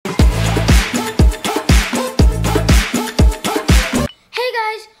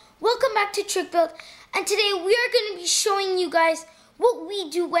Trick Build, and today we are going to be showing you guys what we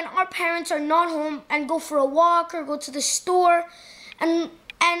do when our parents are not home and go for a walk or go to the store. And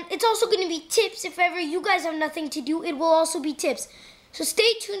it's also going to be tips. If ever you guys have nothing to do, it will also be tips. So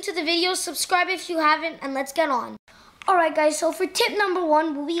stay tuned to the video, subscribe if you haven't, and let's get on. Alright guys, so for tip number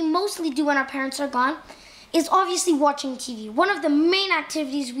one, what we mostly do when our parents are gone is obviously watching TV. One of the main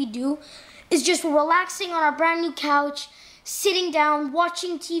activities we do is just relaxing on our brand new couch, sitting down,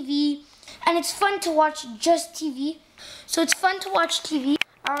 watching TV, and it's fun to watch just TV. So it's fun to watch TV.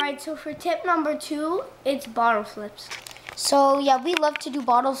 Alright, so for tip number two, it's bottle flips. So yeah, we love to do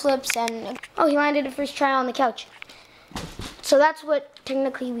bottle flips, and oh, he landed a first try on the couch. So that's what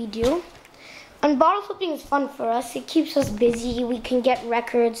technically we do. And bottle flipping is fun for us. It keeps us busy. We can get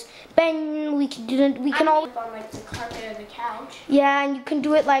records. Ben, we can all on like the carpet or the couch. Yeah, and you can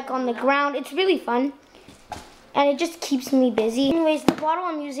do it like on the ground. It's really fun. And it just keeps me busy. Anyways, the bottle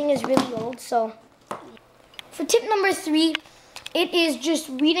I'm using is really old, so. For tip number three, it is just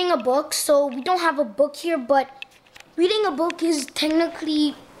reading a book. So we don't have a book here, but reading a book is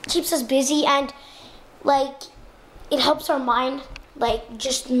technically keeps us busy, and like it helps our mind, like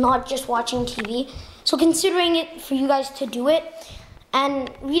just not just watching TV. So considering it for you guys to do it, and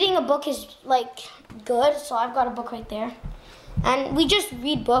reading a book is like good. So I've got a book right there, and we just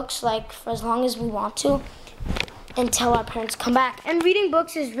read books like for as long as we want to until our parents come back. And reading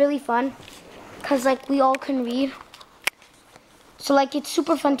books is really fun because like we all can read. So like it's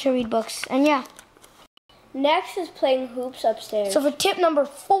super fun to read books, and yeah. Next is playing hoops upstairs. So for tip number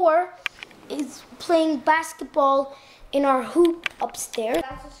four is playing basketball in our hoop upstairs.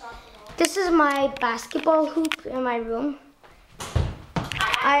 This is my basketball hoop in my room.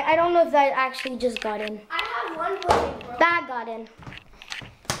 I don't know if that actually just got in. I have one playing, bro. That got in.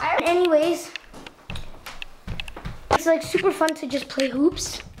 Anyways, it's like super fun to just play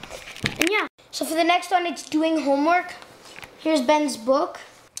hoops. And yeah. So for the next one, it's doing homework. Here's Ben's book.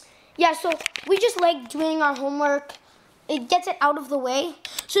 Yeah, so we just like doing our homework. It gets it out of the way.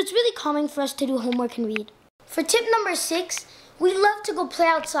 So it's really calming for us to do homework and read. For tip number six, we love to go play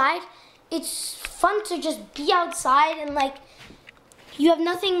outside. It's fun to just be outside and like, you have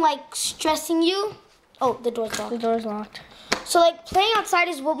nothing like stressing you. Oh, the door's locked. The door's locked. So like playing outside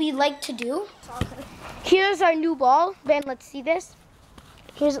is what we like to do. Here's our new ball. Ben, let's see this.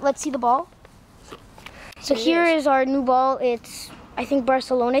 Let's see the ball. So here is our new ball. It's, I think,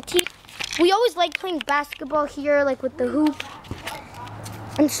 Barcelona team. We always like playing basketball here, like with the hoop.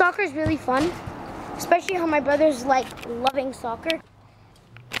 And soccer is really fun, especially how my brother's like loving soccer.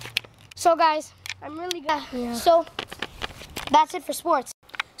 So guys, I'm really good. Yeah. So that's it for sports.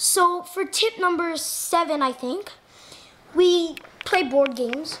 So for tip number 7, I think, we play board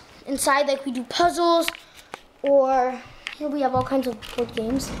games inside. Like we do puzzles, or here we have all kinds of board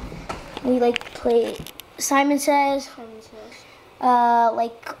games. We like play Simon Says.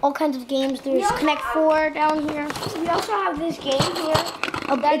 Like all kinds of games. There's Connect 4 down here. We also have this game here.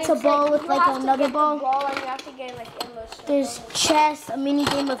 It's a ball with like another ball. And you have to get like endless. There's chess, a mini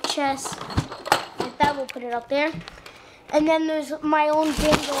game of chess. Like that, we'll put it up there. And then there's my own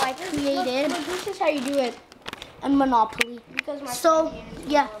bingo I created. This is how you do it. And Monopoly. So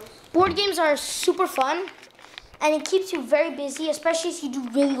yeah, board games are super fun, and it keeps you very busy, especially if you do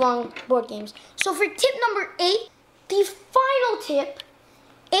really long board games. So for tip number 8, the final tip,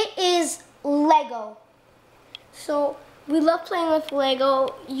 it is Lego. So we love playing with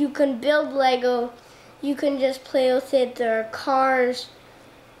Lego. You can build Lego. You can just play with it. There are cars.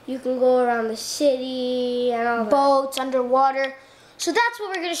 You can go around the city and all boats, underwater. So that's what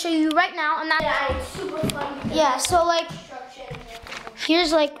we're going to show you right now. And it's super fun. Yeah, so like,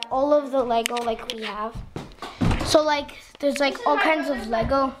 here's like all of the Lego like we have. So like, there's like all kinds of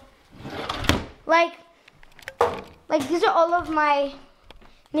Lego. Like these are all of my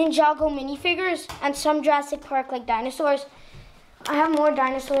Ninjago minifigures and some Jurassic Park like dinosaurs. I have more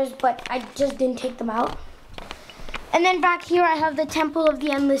dinosaurs, but I just didn't take them out. And then back here I have the Temple of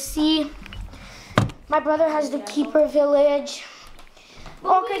the Endless Sea. My brother has the Keeper Village.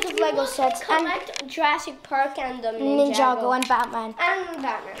 All kinds of Lego sets. And Jurassic Park and the Ninjago and Batman. And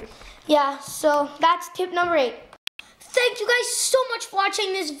Batman. Yeah, so that's tip number 8. Thank you guys so much for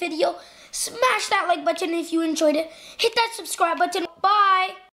watching this video. Smash that like button if you enjoyed it. Hit that subscribe button.